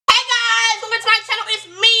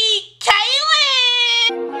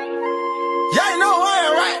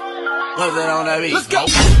Put that on that beat. Let's go.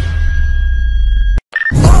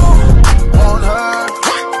 Want her.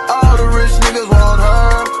 All the rich niggas want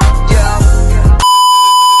her. Yeah.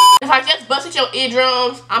 If I just busted your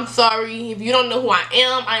eardrums, I'm sorry. If you don't know who I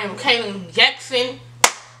am Kaylin Jackson.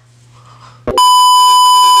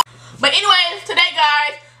 But anyways, today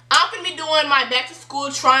guys, I'm gonna be doing my back to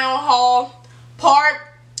school try on haul part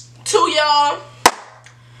 2, y'all,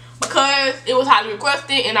 because it was highly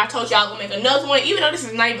requested and I told y'all I was gonna make another one, even though this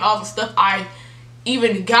is not even all the stuff I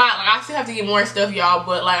even got. Like, I still have to get more stuff, y'all,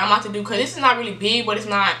 but like I'm about to do, because this is not really big, but it's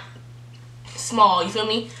not small, you feel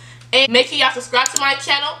me? And make sure y'all subscribe to my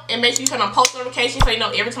channel and make sure you turn on post notifications so you know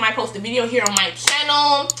every time I post a video here on my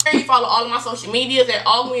channel. You follow all of my social medias, they're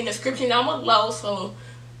all going to be in the description down below, so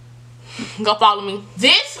go follow me.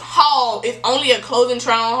 This haul is only a clothing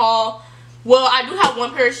try on haul. Well, I do have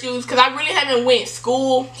one pair of shoes because I really haven't went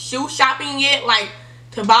school shoe shopping yet, like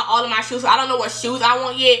to buy all of my shoes. So I don't know what shoes I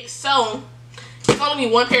want yet, so it's only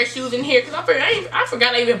one pair of shoes in here because I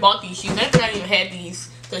forgot I even bought these shoes. I forgot I even had these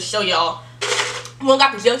to show y'all. We don't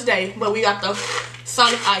got the gel today, but we got the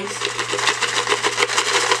Sonic Ice.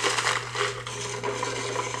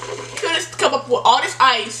 Could just come up with all this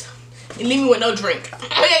ice and leave me with no drink.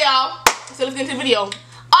 But yeah, y'all, so let's get into the video.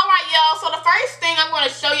 Alright, y'all, so the first thing I'm going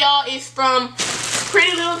to show y'all is from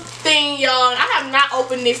Pretty Little Thing, y'all. I have not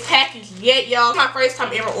opened this package yet, y'all. My first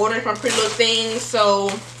time ever ordering from Pretty Little Thing, so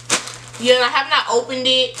yeah, I have not opened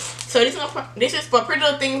it. So this is for Pretty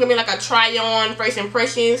Little Thing. It's going to be like a try on, first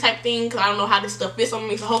impressions type thing, because I don't know how this stuff fits on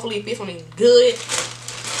me, so hopefully it fits on me good.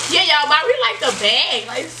 Yeah, y'all, but I really like the bag.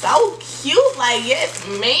 Like, it's so cute. Like, yes,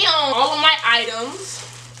 ma'am. All of my items.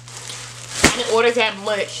 I didn't order that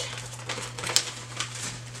much.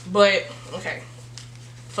 But, okay.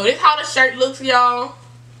 So, this is how the shirt looks, y'all.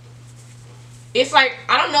 It's like,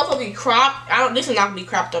 I don't know if it'll be cropped. This is not going to be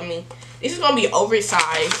cropped on me. This is going to be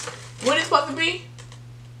oversized. What is it supposed to be?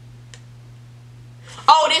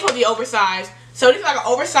 Oh, it is supposed to be oversized. So, this is like an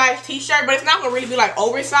oversized t-shirt. But it's not going to really be like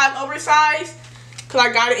oversized. Because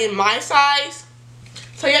I got it in my size.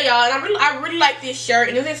 So, yeah, y'all. And I really like this shirt.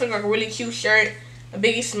 And this is like a really cute shirt. A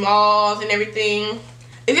Biggie Smalls and everything.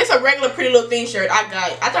 It's just a regular Pretty Little Thing shirt I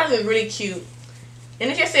got. I thought it was really cute.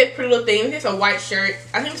 And it just said Pretty Little Thing. It's just a white shirt.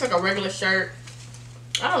 I think it's like a regular shirt.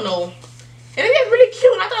 I don't know. And it's just really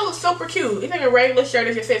cute. And I thought it was super cute. It's like a regular shirt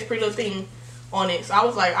that just says Pretty Little Thing on it. So I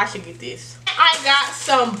was like, I should get this. I got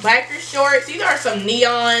some biker shorts. These are some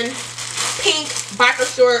neon pink biker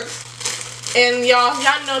shorts. And y'all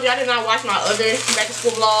know, y'all did not watch my other back to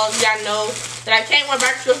school vlogs. Y'all know that I can't wear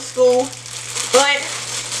biker shorts to school. But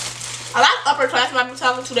a lot of upperclassmen I've been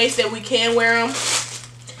talking to, they said we can wear them.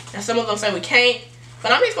 And some of them say we can't.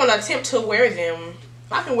 But I'm just going to attempt to wear them.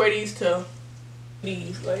 I can wear these to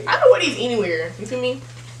these. Like, I can wear these anywhere. You feel me?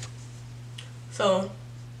 So,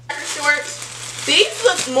 shorts. These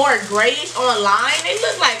look more grayish online. They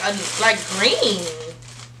look like green.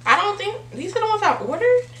 I don't think, these are the ones I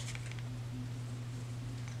ordered.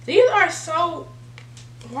 These are so,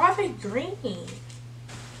 why are they green?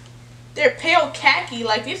 They're pale khaki.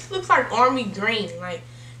 Like, this looks like army green. Like,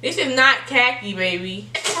 this is not khaki, baby.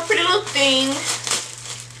 It's a Pretty Little Thing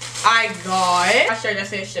I got a shirt that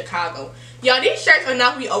says Chicago. Y'all, these shirts are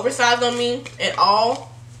not going to be oversized on me at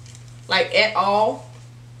all. Like, at all.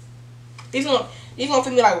 These gonna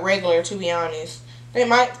fit me like regular, to be honest. They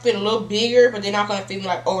might fit a little bigger, but they're not going to fit me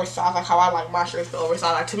like oversized, like how I like my shirts to be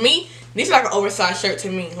oversized. Like, to me, this is like an oversized shirt to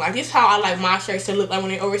me. Like, this is how I like my shirts to look like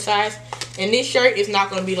when they're oversized. And this shirt is not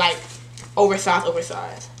going to be like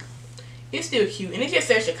oversized. It's still cute. And it just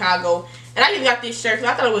says Chicago. And I just got this shirt because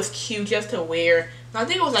I thought it was cute just to wear. I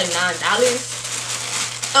think it was like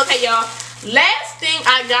 $9. Okay, y'all. Last thing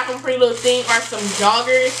I got from Pretty Little Thing are some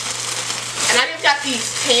joggers. And I just got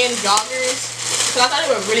these tan joggers. So I thought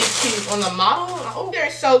they were really cute on the model. Oh, they're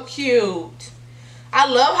so cute. I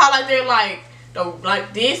love how like they're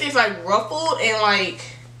like this is like ruffled and like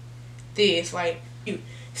this. Like cute.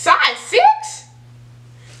 Size 6?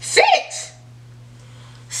 6.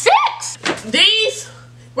 These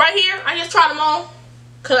right here, I just tried them on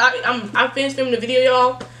because I finished filming the video,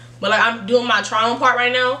 y'all. But like I'm doing my try on part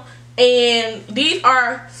right now, and these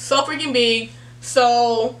are so freaking big,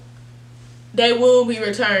 so they will be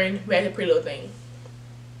returned back to Pretty Little Thing.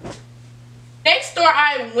 Next store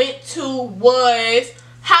I went to was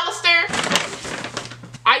Hollister.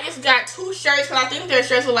 I just got 2 shirts because I think their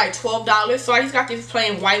shirts were like $12. So I just got this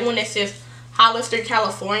plain white one that says Hollister,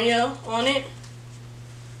 California on it.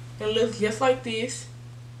 It looks just like this.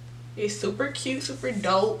 It's super cute, super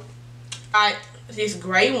dope. I got this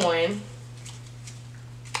gray one.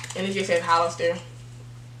 And it just says Hollister.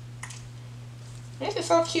 This is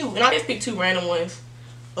so cute. And I just picked 2 random ones.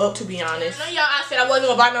 up, to be honest. I know y'all, I said I wasn't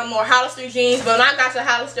gonna buy no more Hollister jeans, but when I got to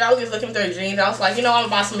Hollister, I was just looking through jeans. I was like, you know, I'm gonna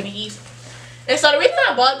buy some of these. And so the reason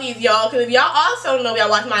I bought these, y'all, because if y'all also know, y'all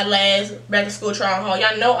watched my last back to school trial haul,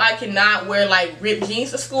 y'all know I cannot wear like ripped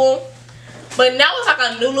jeans to school. But now it's like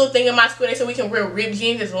a new little thing in my school. They said we can wear ripped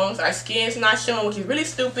jeans as long as our skin's not showing, which is really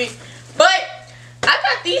stupid. But I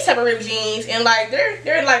got these type of ripped jeans, and like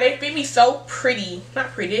they're like, they fit me so pretty.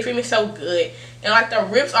 Not pretty, they fit me so good. And like the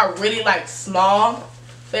rips are really like small.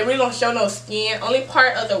 They really don't show no skin. Only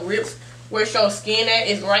part of the rips where it shows skin at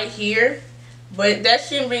is right here. But that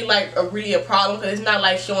shouldn't be like really a problem because it's not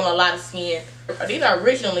like showing a lot of skin. These are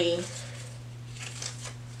originally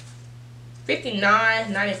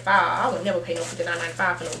 $59.95. I would never pay no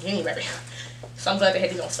 $59.95 for no jeans, baby. So I'm glad they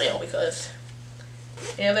had these on sale because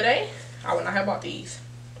at the end of the day, I would not have bought these.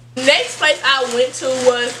 Next place I went to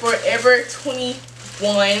was Forever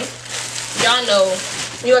 21. Y'all know,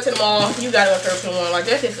 when you go to the mall, you gotta go to Forever 21. Like,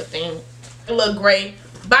 that's just a thing. They look great.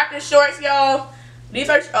 Biker shorts, y'all. These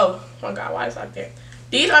are, oh my god, why is it like that?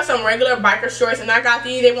 These are some regular biker shorts, and I got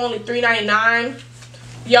these. They were only $3.99.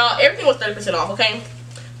 Y'all, everything was 30% off, okay?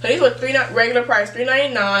 So these were regular price,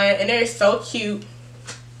 $3.99, and they're so cute.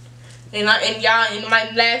 And y'all, in my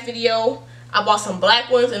last video, I bought some black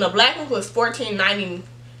ones, and the black ones was $14.99.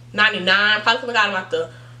 Probably got them at the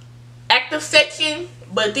active section,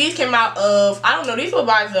 but these came out of, I don't know, these were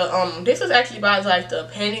by the this was actually by like the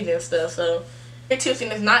panties and stuff. So it's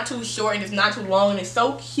and it's not too short and it's not too long, and it's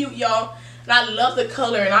so cute, y'all. And I love the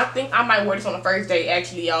color, and I think I might wear this on the first day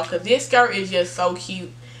actually, y'all, because this skirt is just so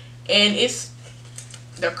cute. And it's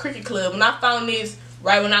the Cricket Club, and I found this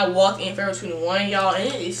right when I walked in Forever 21, y'all,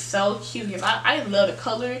 and it is so cute. I love the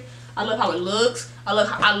color. I love how it looks. I love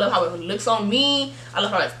how it looks on me. I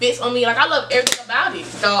love how it fits on me. Like, I love everything about it.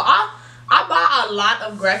 So I buy a lot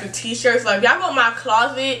of graphic t-shirts. Like, if y'all go in my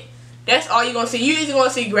closet, that's all you're gonna see. You either gonna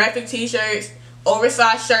see graphic t-shirts,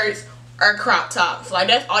 oversized shirts, or crop tops. Like,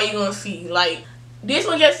 that's all you're gonna see. Like, this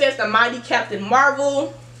one just says the Mighty Captain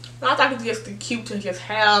Marvel. And I thought it was just cute to just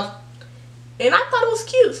have. And I thought it was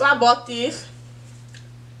cute, so I bought this.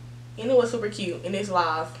 And it was super cute, and it's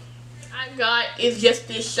live. I got is just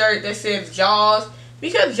this shirt that says Jaws,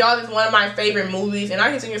 because Jaws is one of my favorite movies, and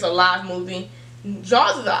I can think it's a live movie.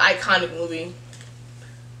 Jaws is an iconic movie.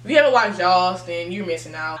 If you haven't watched Jaws, then you're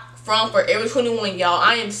missing out. From Forever 21, y'all,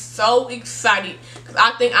 I am so excited because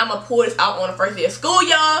I think I'm gonna pull this out on the first day of school,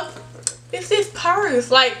 y'all. It's this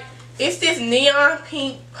purse, like it's this neon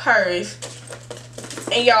pink purse,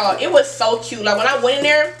 and y'all, it was so cute. Like when I went in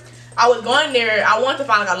there, I was going there, I wanted to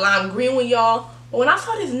find like a lime green one, y'all. But when I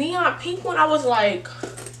saw this neon pink one, I was like,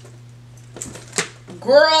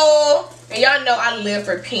 girl. And y'all know I live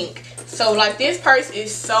for pink. So like this purse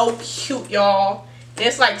is so cute, y'all.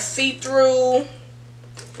 It's like see-through.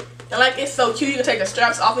 And like it's so cute. You can take the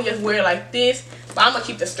straps off and just wear it like this. But I'm going to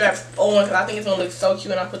keep the straps on because I think it's going to look so cute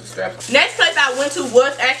when I put the straps on. Next place I went to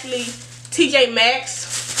was actually TJ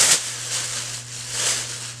Maxx.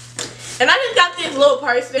 And I just got this little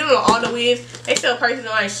purse. They don't know all the ways. They sell purses and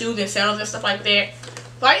like shoes and sandals and stuff like that.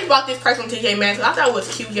 So I just bought this purse from TJ Maxx. I thought it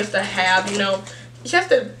was cute just to have, you know, just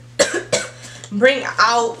to bring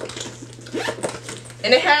out.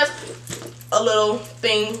 And it has a little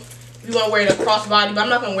thing if you want to wear it a crossbody, but I'm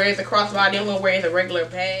not going to wear it as a crossbody. I'm going to wear it as a regular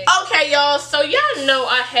bag. Okay, y'all. So y'all know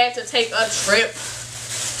I had to take a trip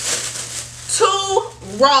to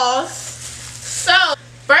Ross. So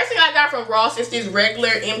first thing I got from Ross is this regular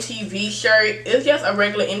MTV shirt. It's just a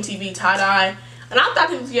regular MTV tie-dye. And I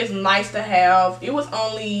thought it was just nice to have. It was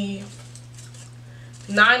only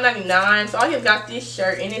 $9.99. So I just got this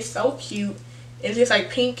shirt, and it's so cute. It's just like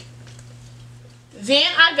pink.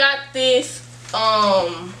 Then I got this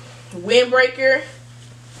windbreaker.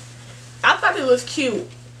 I thought it was cute.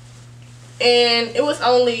 And it was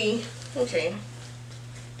only, okay.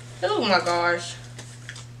 Oh my gosh.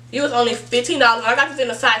 It was only $15. I got this in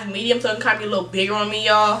a size medium, so it can kind of be a little bigger on me,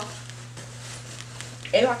 y'all.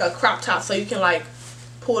 It's like a crop top, so you can like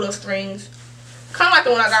pull the strings. Kind of like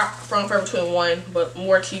the one I got from Forever 21, but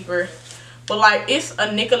more cheaper. But like, it's a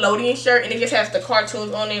Nickelodeon shirt, and it just has the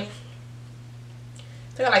cartoons on it.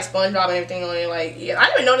 They got like SpongeBob and everything on it. Like, yeah, I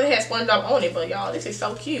didn't even know they had SpongeBob on it, but y'all, this is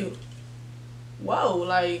so cute. Whoa,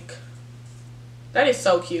 like, that is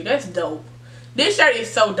so cute. That's dope. This shirt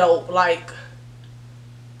is so dope. Like,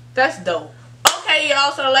 that's dope. Okay,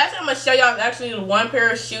 y'all, so the last thing I'm going to show y'all is actually one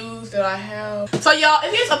pair of shoes that I have. So, y'all,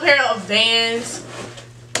 it is a pair of Vans.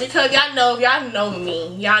 Because y'all know, if y'all know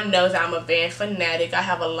me, y'all know that I'm a Vans fanatic. I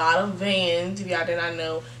have a lot of Vans, if y'all did not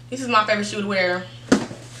know. This is my favorite shoe to wear.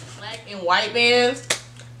 Black and white Vans.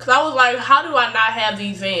 Because I was like, how do I not have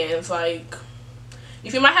these Vans? Like,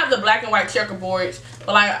 if you might have the black and white checkerboards,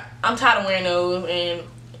 But like, I'm tired of wearing those, and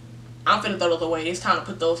I'm finna throw those away. It's time to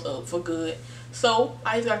put those up for good. So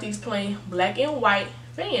I just got these plain black and white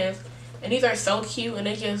Vans, and these are so cute, and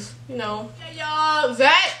they just, you know. Yeah, y'all,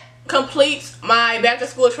 that completes my back to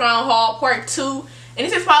school try on haul part 2, and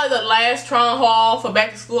this is probably the last try on haul for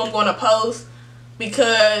back to school I'm going to post,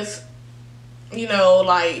 because, you know,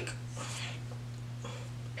 like.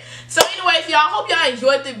 So anyways, y'all, hope y'all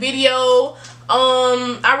enjoyed the video.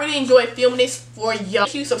 I really enjoyed filming this for y'all.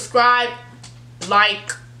 Make sure you subscribe,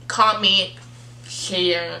 like, comment,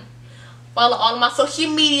 share, follow all of my social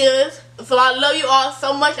medias. So I love you all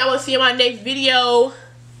so much. I will see you in my next video.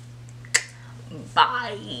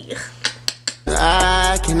 Bye.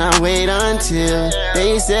 I cannot wait until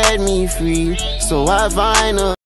they set me free, so I find a